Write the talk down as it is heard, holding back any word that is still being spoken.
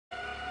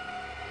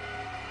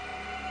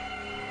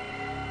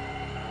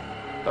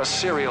A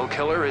serial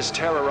killer is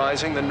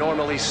terrorizing the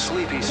normally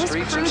sleepy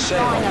streets of This crude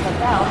Salem. drawing of a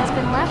bell has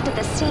been left at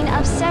the scene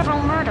of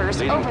several murders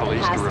Leading over the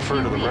police past to refer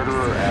few to the weeks.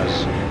 murderer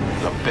as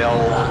the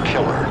Bell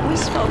Killer. We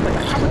spoke with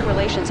a public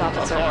relations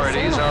officer.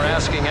 Authorities are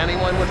asking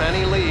anyone with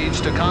any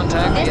leads to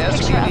contact the This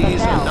picture of a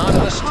SPD's bell,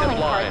 anonymous a calling tip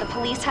card line. the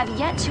police have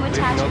yet to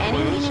attach no any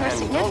clues meaning or and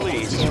significance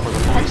leads to, for the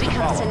has police to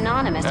become follow.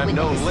 synonymous And with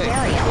no the link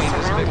hysteria between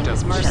his surrounding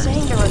this victims. murder. You're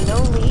saying there are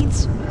no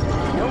leads?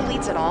 No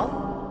leads at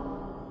all?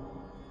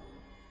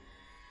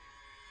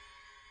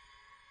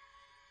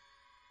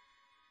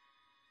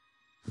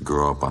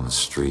 Grow up on the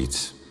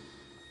streets,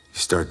 you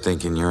start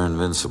thinking you're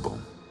invincible.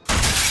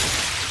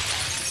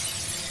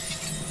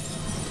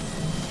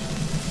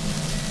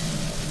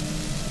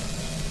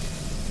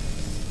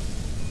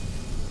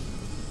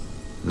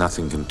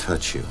 Nothing can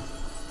touch you.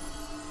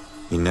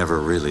 You never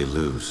really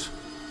lose.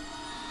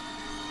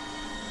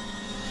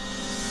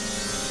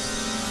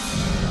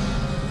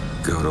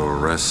 Go to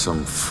arrest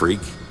some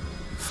freak,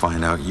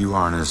 find out you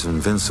aren't as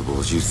invincible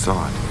as you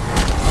thought.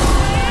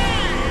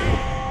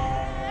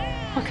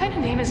 What kind of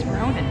name is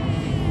Ronan?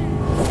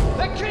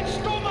 That kid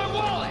stole my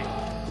wallet!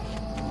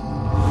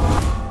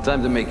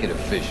 Time to make it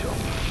official.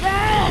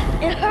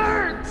 It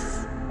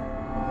hurts!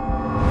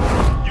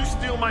 You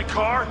steal my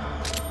car?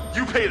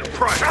 You paid a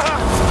price.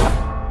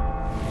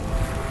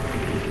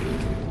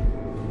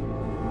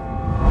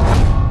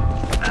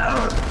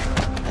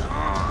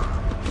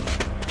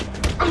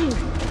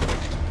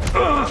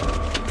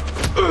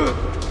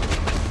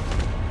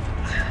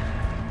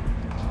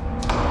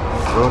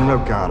 Ronan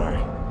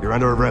O'Connor, you're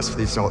under arrest for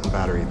the assault and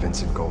battery of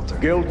Vincent Coulter.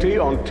 Guilty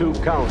on 2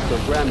 counts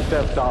of grand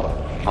theft auto.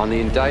 On the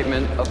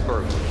indictment of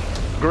burglary.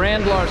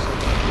 Grand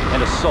larceny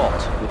and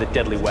assault with a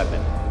deadly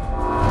weapon.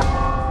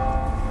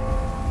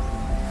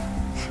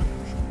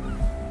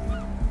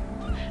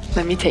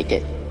 Let me take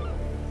it.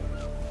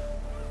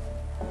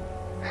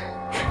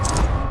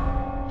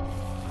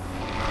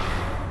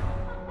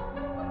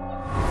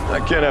 I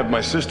can't have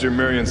my sister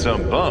marrying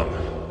some bum,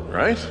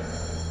 right?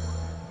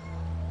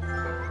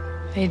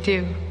 They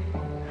do.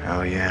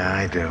 Hell yeah,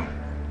 I do.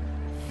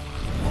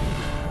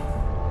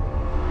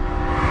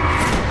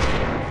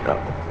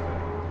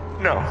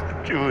 No,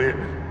 Julia.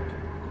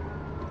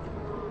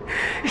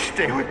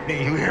 Stay with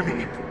me, you hear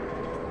me?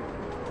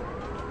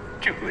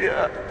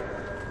 Julia.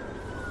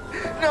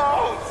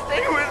 No,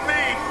 stay with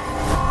me.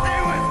 Stay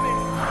with me.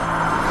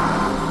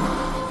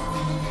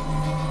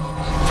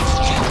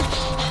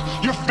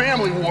 Your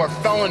family wore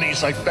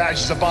felonies like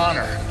badges of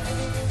honor.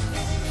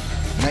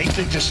 Now you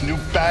think this new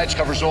badge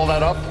covers all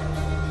that up?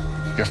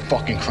 You're a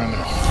fucking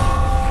criminal.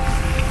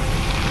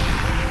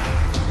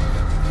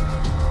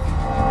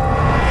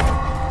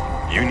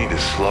 You need to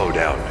slow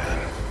down, man.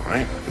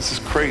 Right? This is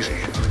crazy.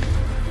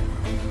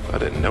 I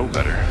didn't know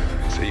better.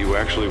 So you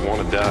actually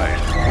want to die.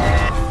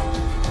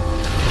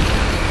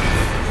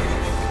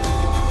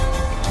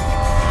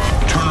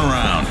 Turn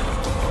around.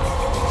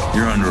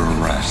 You're under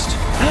arrest.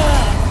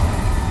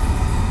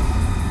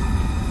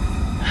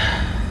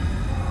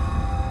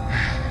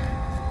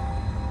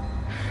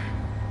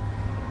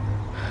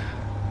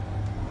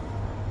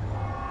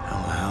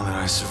 How the hell did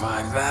I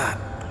survive that?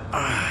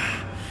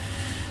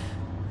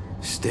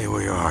 Stay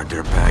where you are,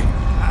 dirtbag.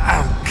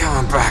 I'm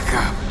coming back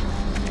up.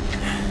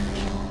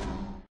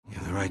 You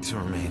have the right to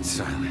remain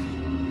silent.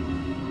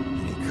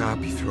 Any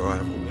cop you throw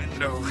out of a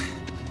window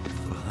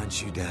will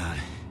hunt you down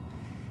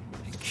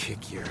and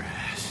kick your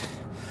ass.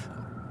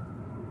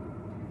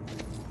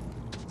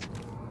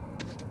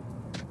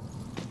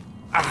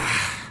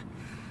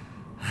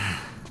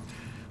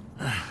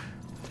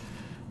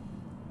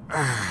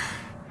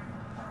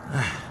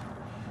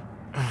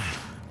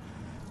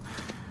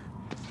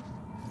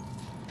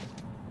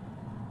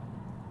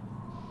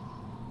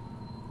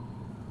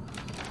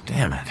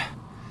 Damn it.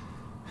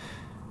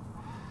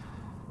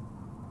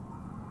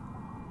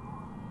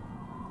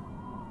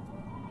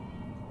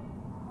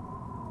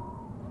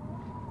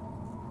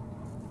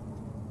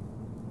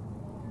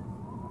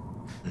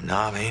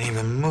 Knob ain't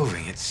even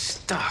moving, it's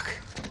stuck.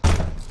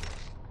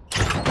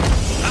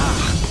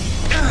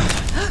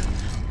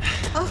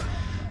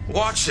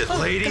 Watch it,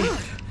 lady.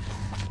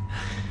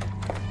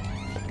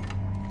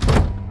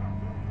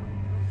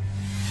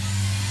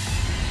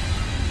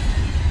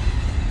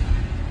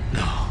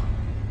 No.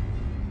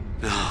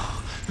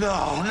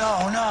 No.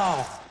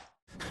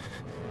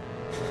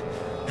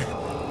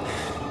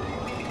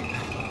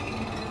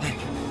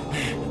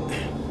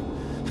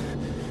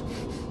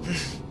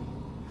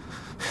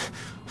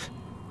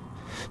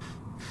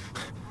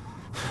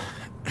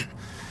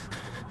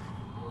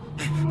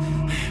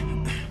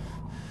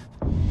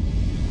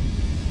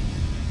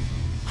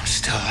 I'm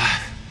still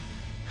alive.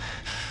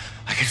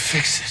 I can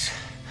fix this.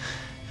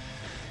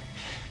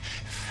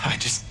 If I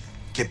just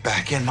get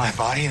back in my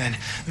body, then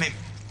maybe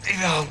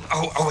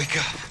I'll wake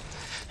up.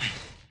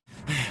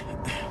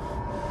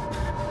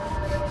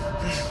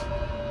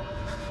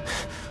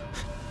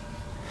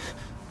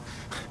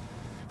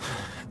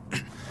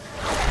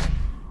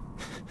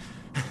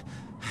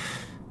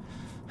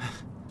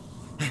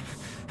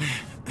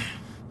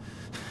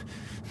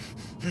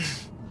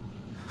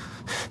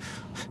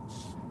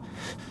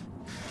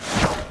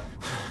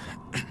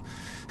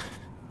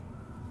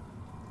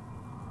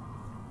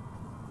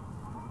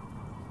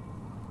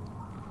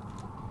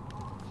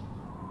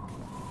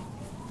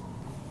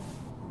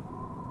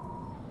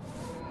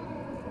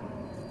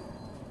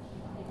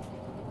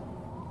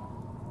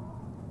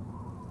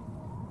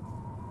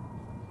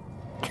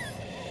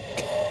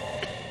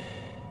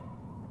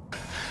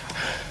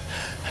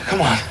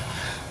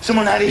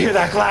 Someone had to hear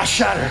that glass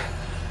shatter.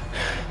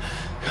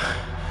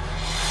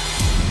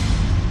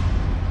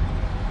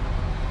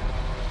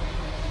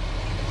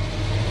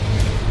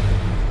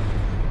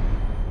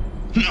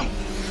 No.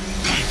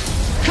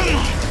 Come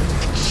on.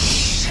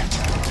 Shit.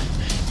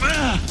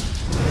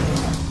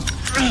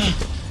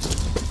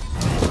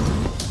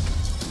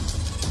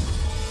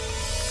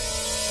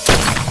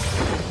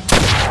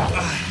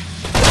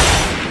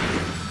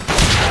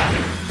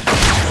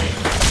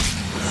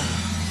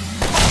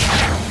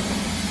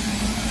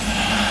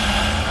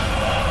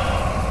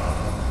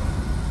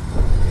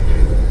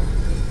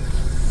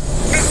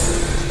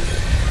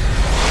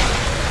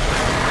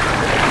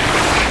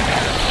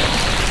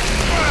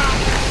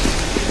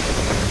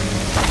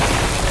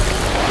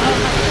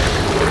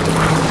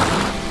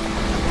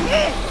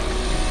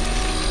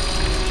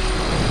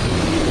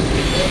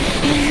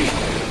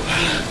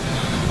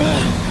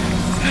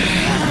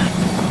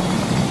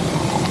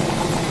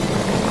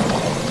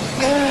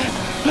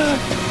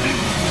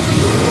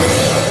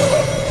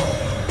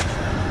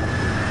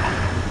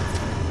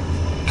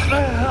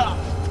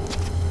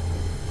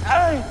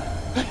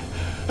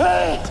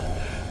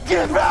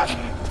 Get back!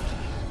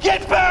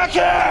 Get back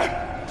here!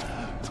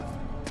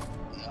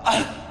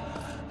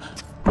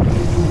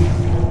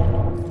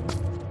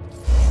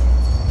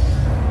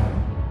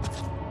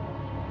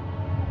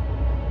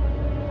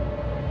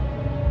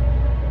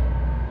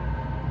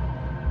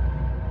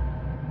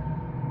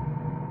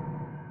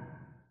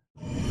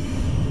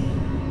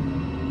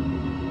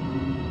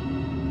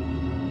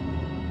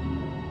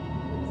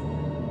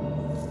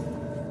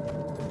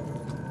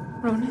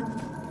 Ronan?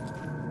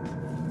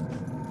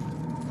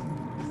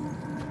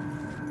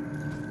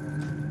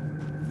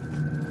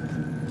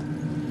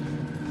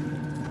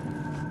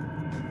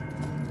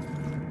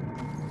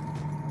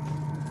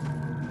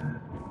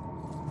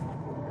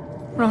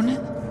 Ronan?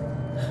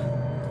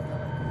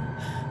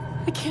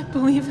 I can't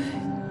believe it.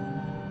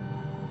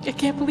 I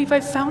can't believe I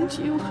found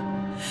you.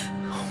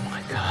 Oh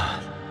my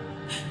God.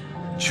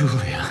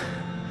 Julia.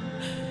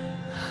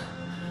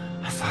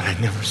 I thought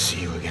I'd never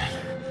see you again.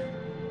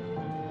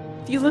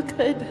 You look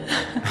good.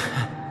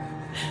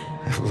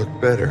 I've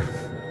looked better.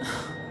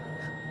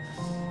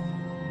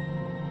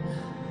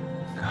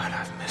 God,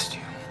 I've missed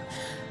you.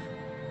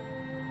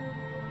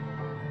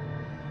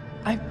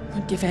 I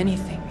would give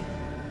anything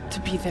to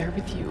be there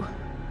with you.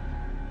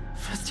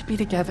 For us to be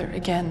together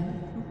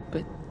again,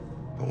 but...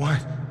 But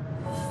what?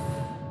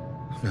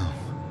 No.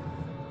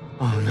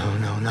 Oh,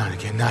 no, not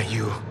again, not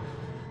you.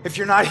 If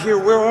you're not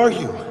here, where are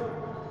you?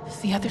 It's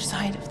the other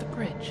side of the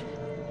bridge.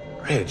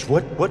 Bridge?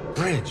 What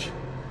bridge?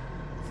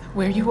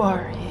 Where you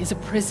are is a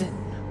prison.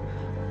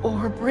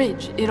 Or a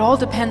bridge. It all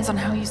depends on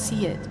how you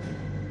see it.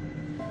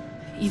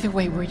 Either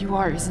way, where you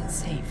are isn't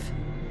safe.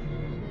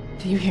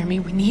 Do you hear me?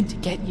 We need to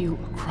get you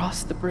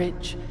across the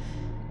bridge.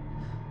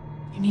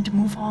 You need to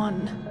move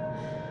on.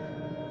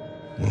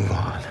 Move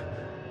on?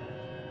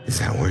 Is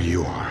that where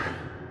you are?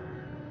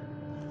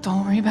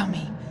 Don't worry about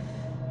me.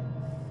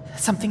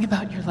 Something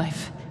about your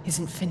life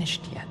isn't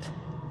finished yet.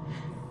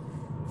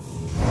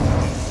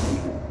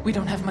 We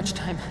don't have much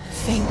time.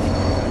 Think.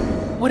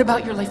 What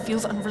about your life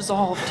feels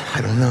unresolved?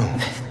 I don't know.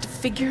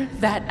 Figure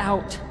that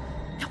out.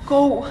 Now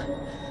go.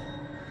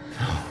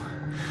 No.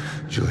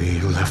 Julia,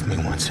 you left me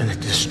once and it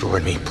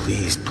destroyed me.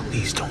 Please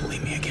don't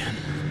leave me again.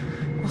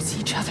 We'll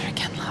see each other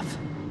again, love.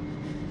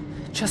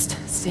 Just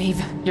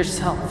save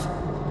yourself.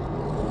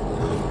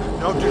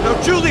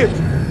 No, Julia!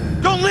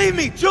 Don't leave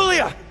me,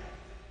 Julia!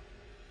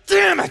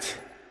 Damn it!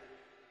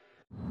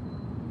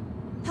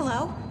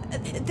 Hello?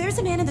 There's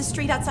a man in the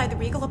street outside the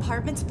Regal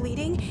Apartments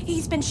bleeding.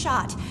 He's been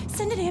shot.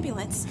 Send an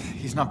ambulance.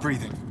 He's not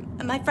breathing.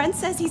 My friend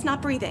says he's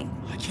not breathing.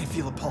 I can't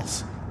feel a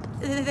pulse.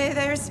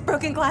 There's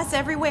broken glass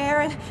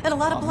everywhere and a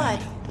lot of blood.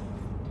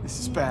 Man.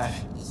 This is bad.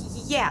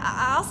 Yeah,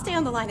 I'll stay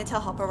on the line until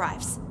help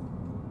arrives.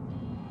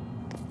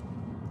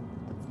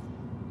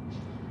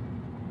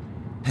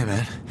 Hey,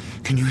 man,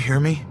 can you hear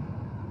me?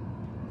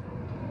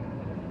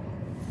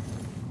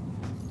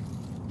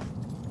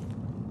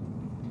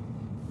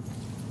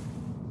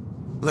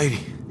 Lady,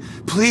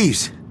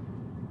 please!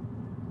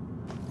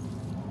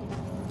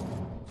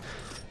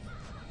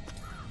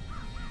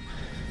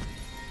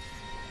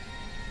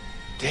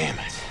 Damn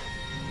it.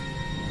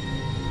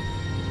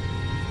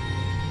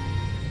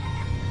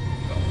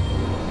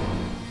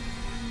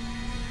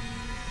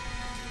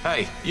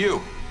 Hey,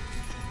 you!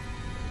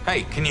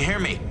 Hey, can you hear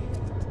me?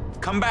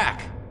 Come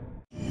back!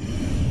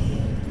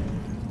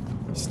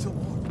 He's still on.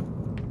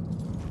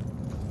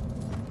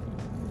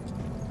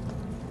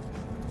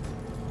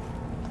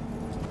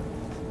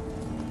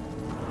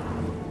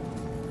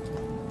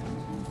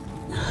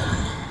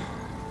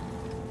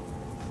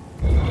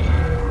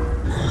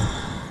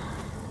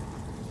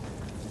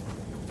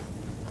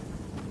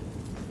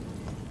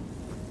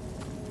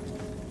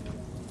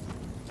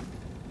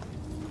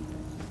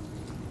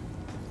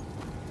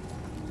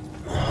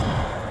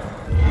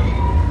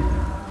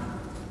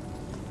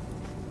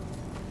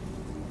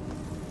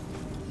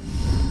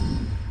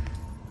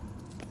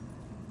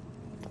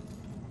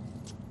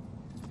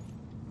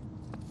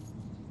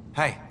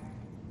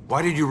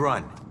 Why did you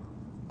run?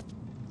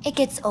 It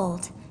gets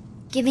old,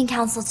 giving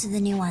counsel to the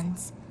new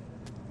ones.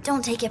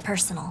 Don't take it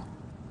personal.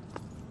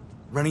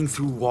 Running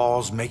through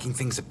walls, making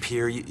things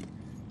appear. You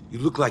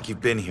look like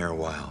you've been here a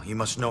while. You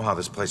must know how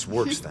this place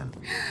works then.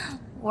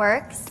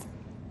 Works?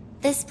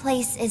 This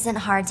place isn't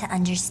hard to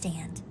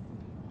understand.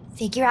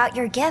 Figure out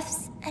your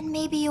gifts, and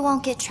maybe you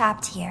won't get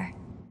trapped here.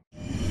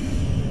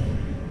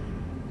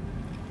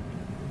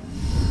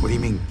 What do you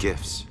mean,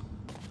 gifts?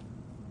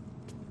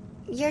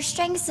 Your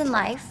strengths in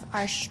life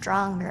are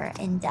stronger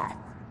in death.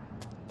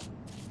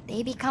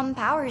 They become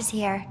powers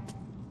here.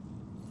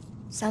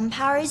 Some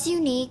powers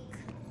unique,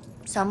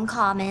 some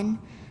common.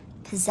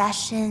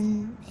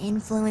 Possession,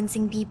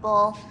 influencing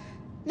people,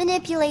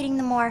 manipulating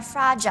the more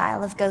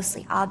fragile of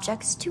ghostly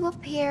objects to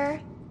appear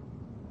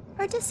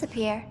or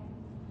disappear.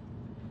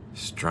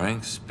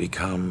 Strengths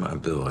become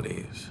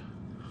abilities.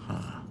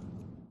 Huh.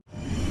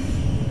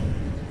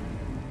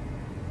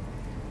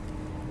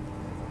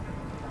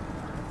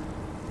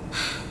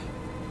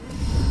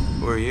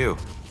 Who are you?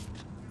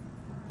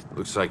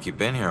 Looks like you've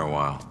been here a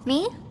while.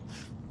 Me?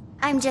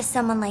 I'm just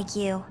someone like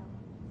you.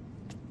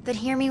 But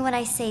hear me when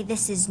I say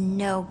this is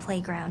no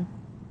playground.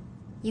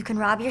 You can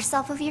rob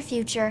yourself of your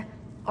future,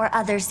 or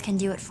others can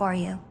do it for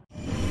you.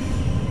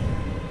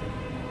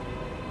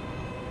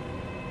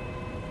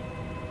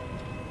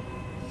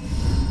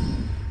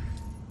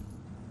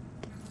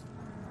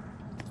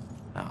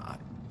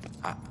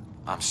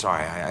 I'm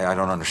sorry, I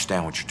don't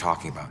understand what you're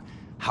talking about.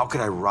 How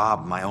could I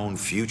rob my own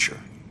future?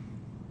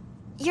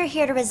 You're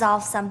here to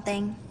resolve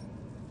something.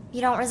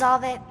 You don't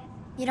resolve it,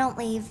 you don't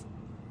leave.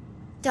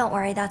 Don't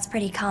worry, that's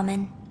pretty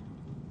common.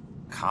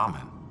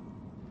 Common?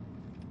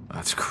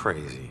 That's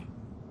crazy.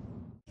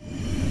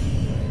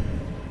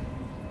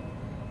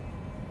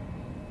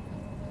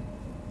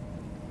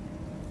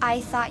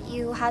 I thought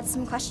you had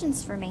some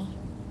questions for me.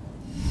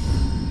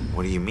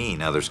 What do you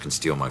mean others can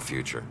steal my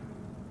future?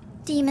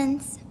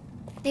 Demons.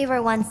 They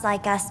were once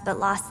like us but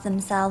lost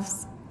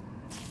themselves.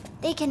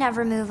 They can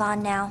never move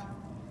on now,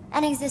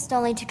 and exist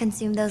only to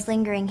consume those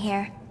lingering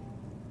here.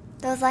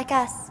 Those like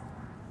us.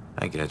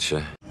 I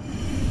getcha.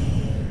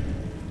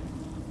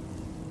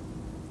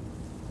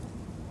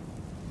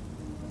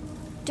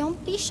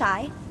 Don't be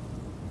shy.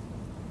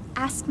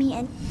 Ask me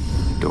and...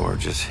 The door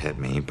just hit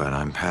me, but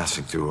I'm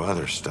passing through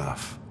other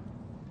stuff.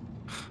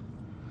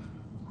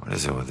 What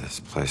is it with this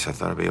place? I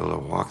thought I'd be able to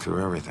walk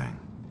through everything.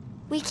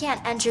 We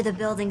can't enter the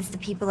buildings the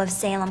people of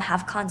Salem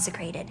have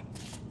consecrated.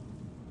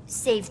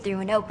 Save through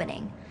an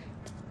opening.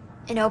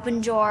 An open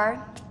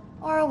door,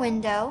 or a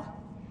window.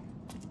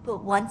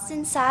 But once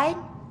inside,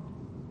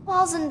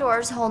 walls and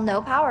doors hold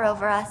no power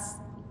over us.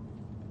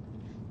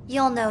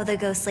 You'll know the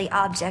ghostly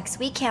objects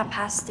we can't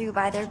pass through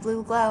by their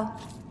blue glow.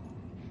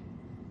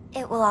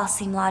 It will all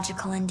seem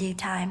logical in due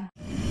time.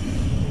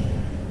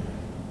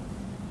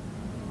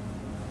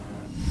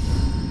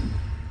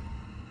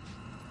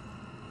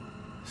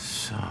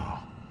 So,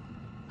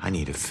 I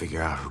need to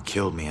figure out who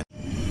killed me.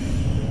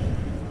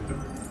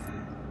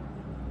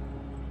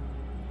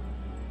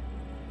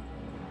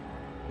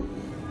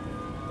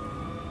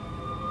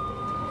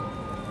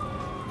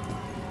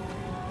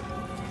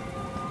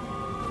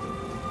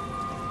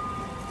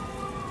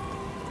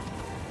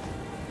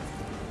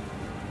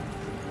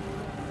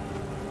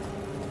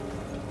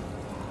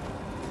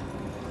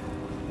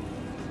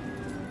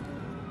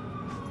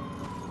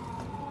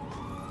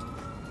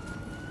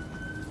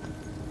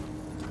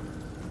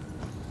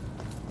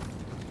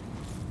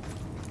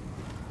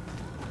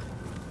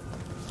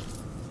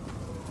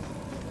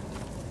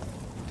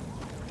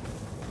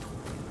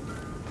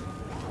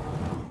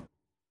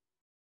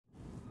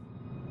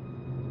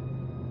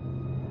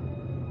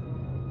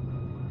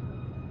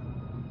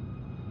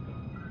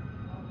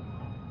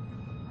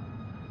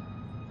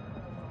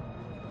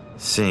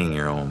 Seeing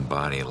your own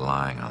body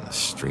lying on the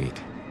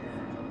street.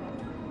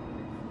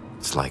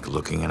 It's like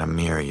looking in a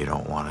mirror you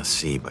don't want to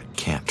see but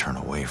can't turn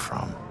away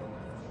from.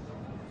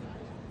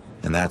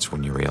 And that's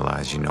when you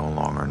realize you no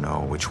longer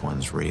know which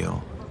one's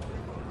real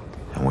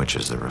and which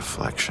is the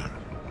reflection.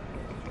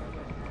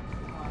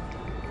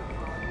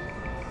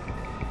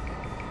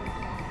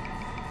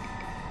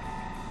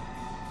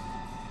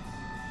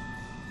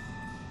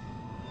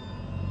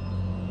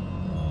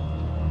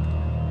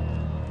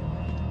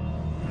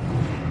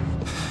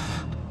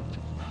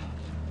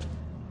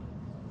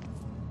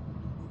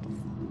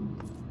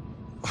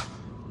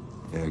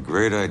 Yeah,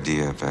 great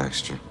idea,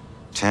 Baxter.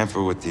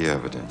 Tamper with the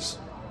evidence.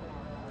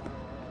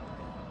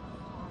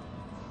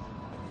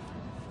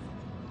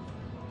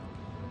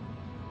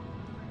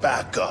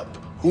 Backup.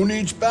 Who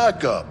needs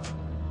backup?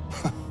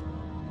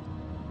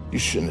 You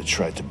shouldn't have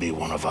tried to be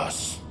one of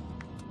us.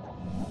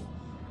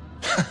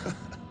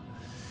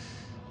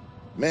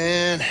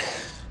 Man,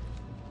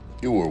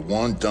 you were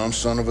one dumb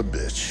son of a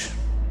bitch.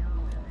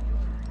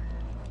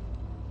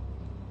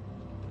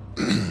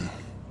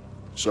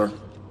 Sir?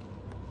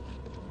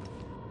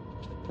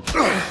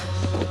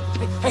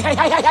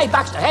 Hey,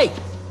 Baxter, hey!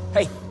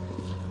 Hey,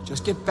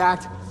 just get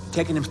back to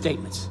taking them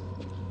statements.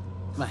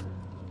 Come on.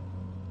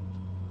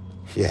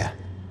 Yeah,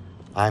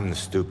 I'm the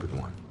stupid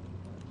one.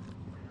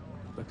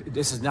 Look,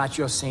 this is not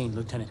your scene,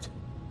 Lieutenant.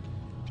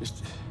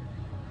 Just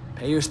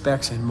pay your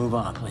respects and move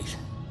on, please.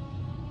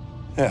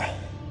 Yeah.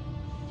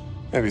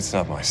 Maybe it's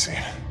not my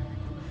scene.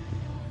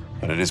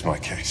 But it is my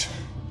case.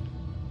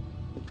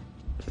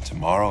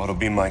 Tomorrow it'll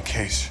be my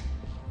case.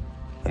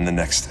 And the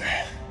next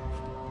day.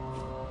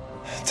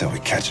 Until we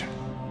catch him.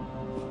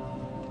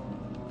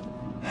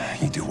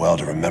 You do well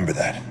to remember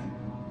that,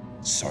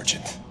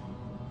 Sergeant.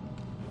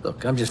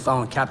 Look, I'm just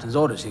following Captain's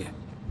orders here.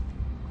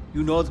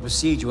 You know the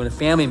procedure when a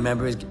family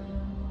member is...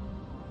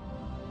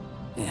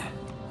 Yeah,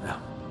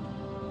 well...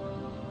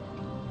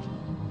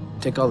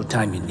 Take all the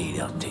time you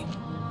need, LT.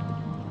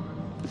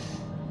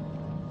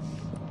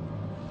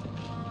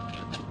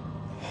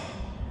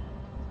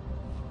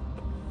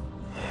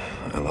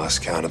 I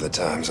lost count of the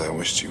times I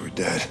wished you were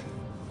dead.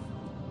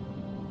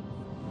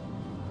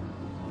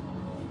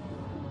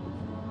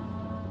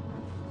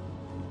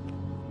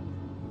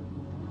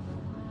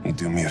 You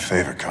do me a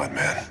favor, con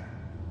man.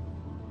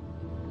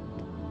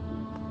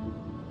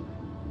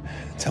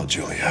 Tell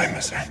Julie I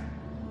miss her.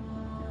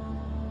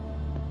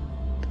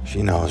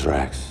 She knows,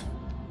 Rex.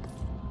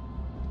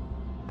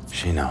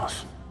 She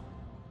knows.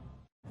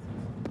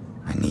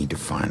 I need to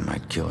find my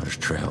killer's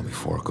trail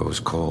before it goes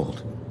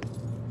cold.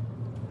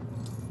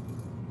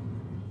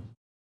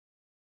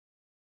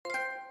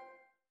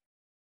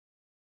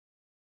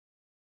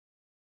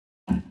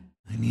 I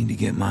need to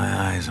get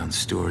my eyes on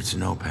Stewart's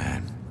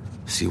notepad.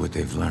 See what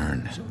they've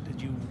learned. So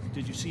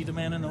did you see the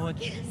man in the hood?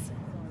 Yes.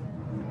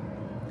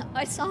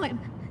 I saw him.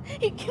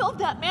 He killed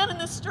that man in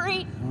the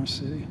street. Our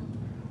city.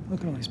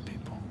 Look at all these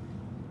people.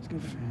 He's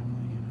got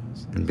family, you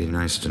know. It'd be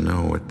nice to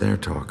know what they're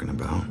talking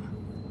about.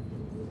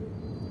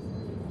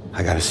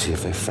 I gotta see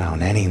if they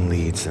found any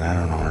leads that I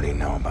don't already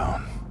know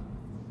about.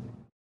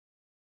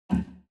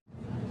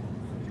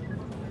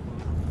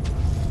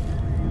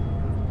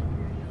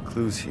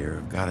 Clues here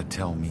have gotta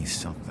tell me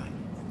something.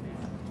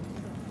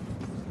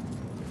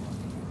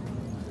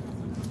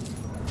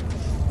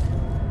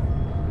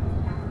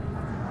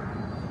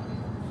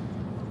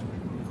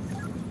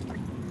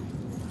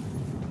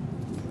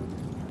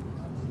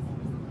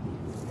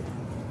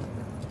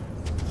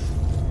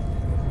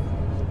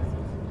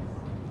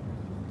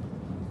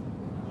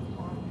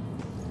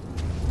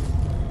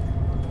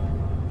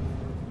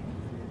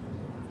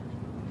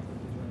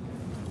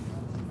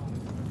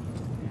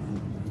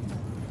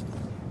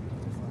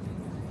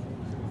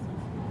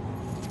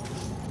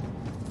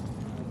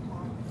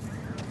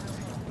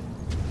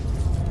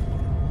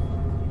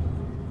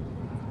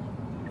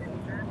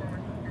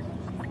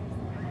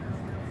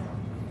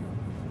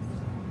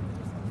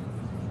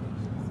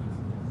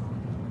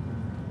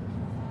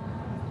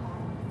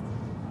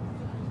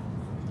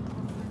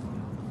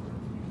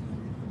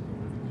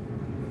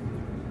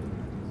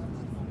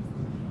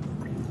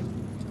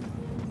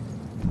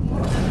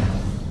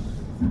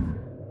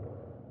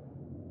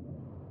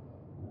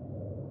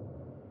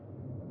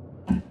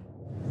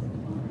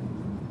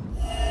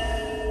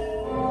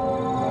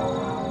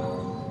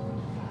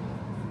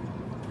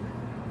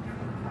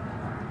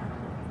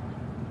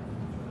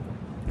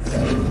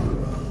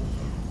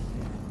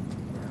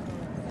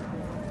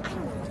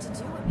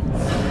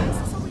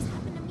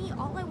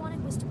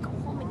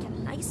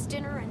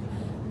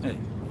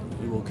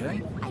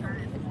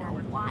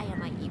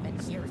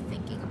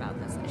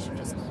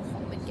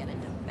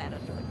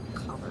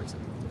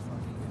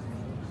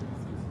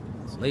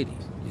 Lady,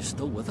 you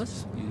still with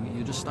us?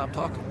 You just stopped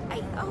talking.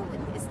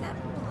 Is that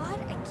blood?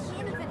 I can't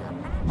even imagine.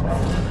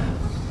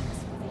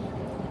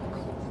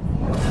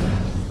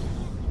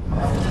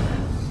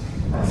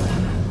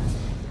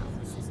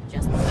 This is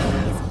just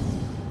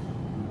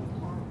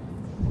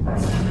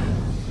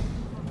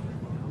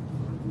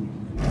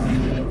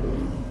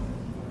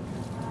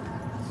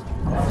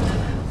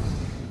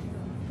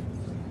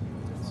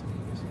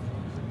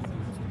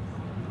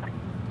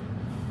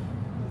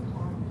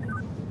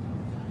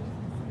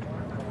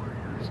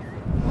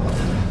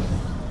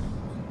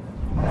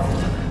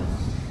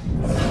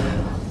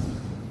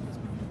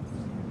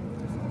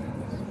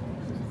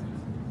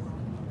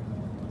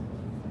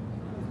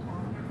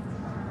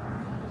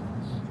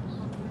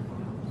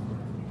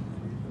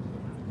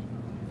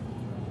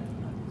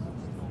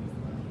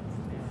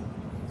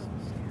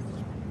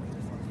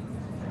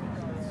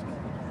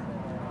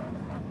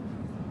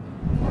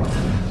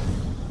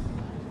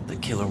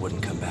killer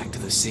wouldn't come back to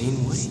the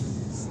scene, would he?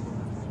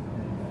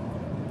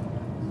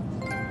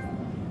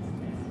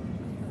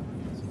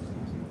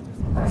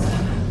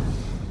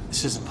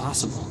 This isn't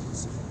possible.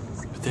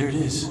 But there it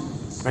is,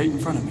 right in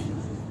front of me.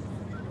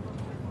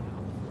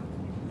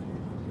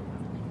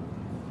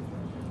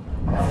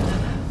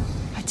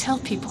 I tell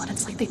people, and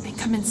it's like they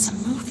think I'm in some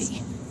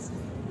movie.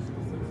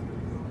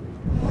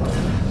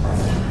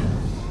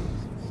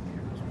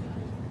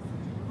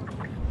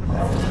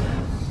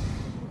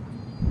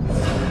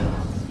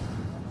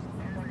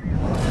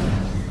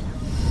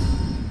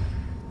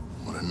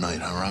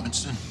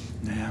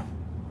 Yeah.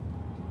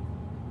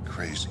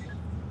 Crazy.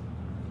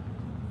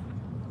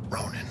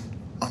 Ronan.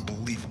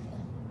 Unbelievable.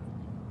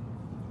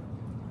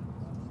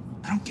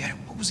 I don't get it.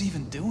 What was he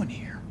even doing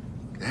here?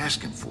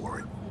 asking for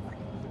it.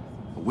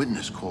 A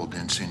witness called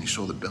in saying he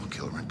saw the bell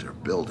killer enter a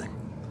building.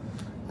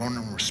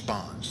 Ronan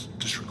responds,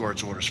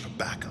 disregards orders for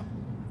backup.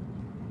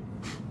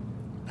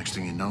 Next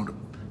thing you know, the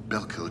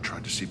bell killer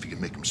tried to see if he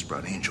could make him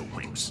sprout angel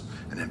wings.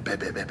 And then bam,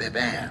 bam, bam, bam,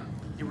 bam.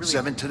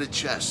 7 to the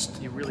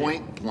chest.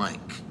 Point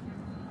blank.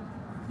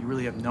 You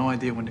really have no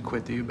idea when to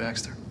quit, do you,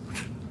 Baxter?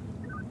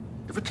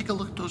 Ever take a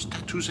look at those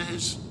tattoos of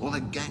his? All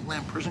that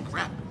gangland prison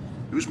crap?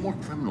 He was more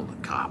criminal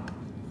than cop.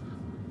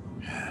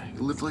 Yeah,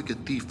 you live like a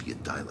thief, you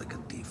die like a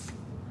thief.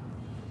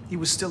 He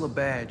was still a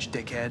badge,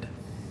 dickhead.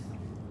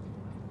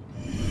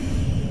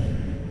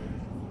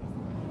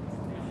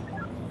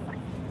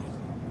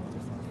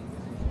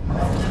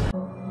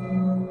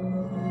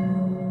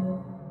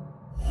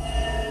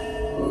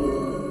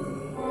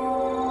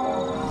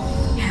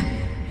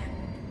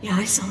 Yeah,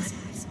 I saw it.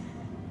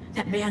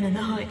 That man in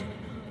the hood.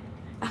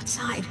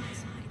 Outside.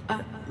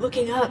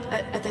 Looking up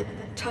at the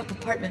top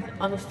apartment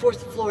on the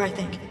 4th floor, I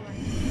think.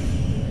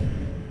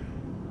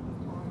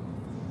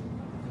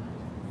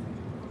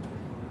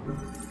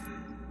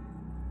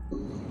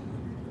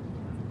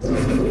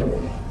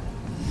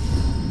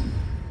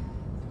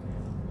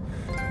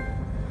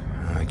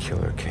 The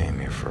killer came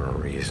here for a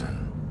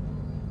reason.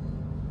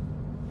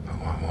 But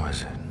what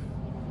was it?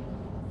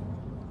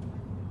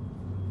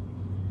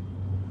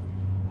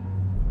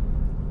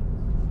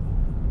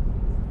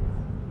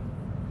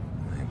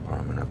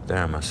 Up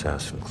there must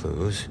have some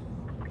clues.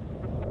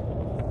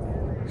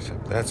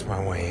 Except that's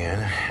my way in,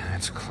 and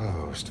it's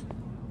closed.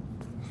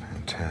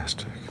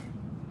 Fantastic.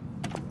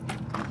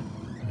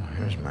 Well,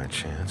 here's my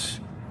chance.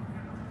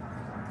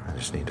 I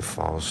just need to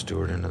follow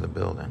Stewart into the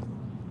building.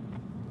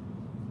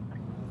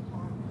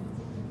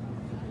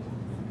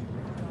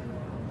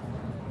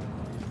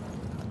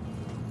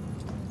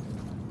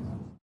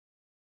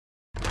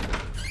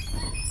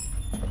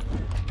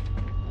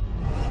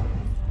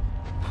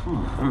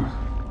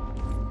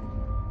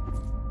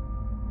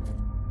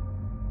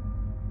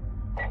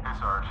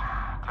 Sarge.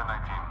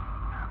 1019.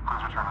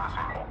 Please return to the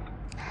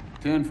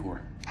scene. 10-4.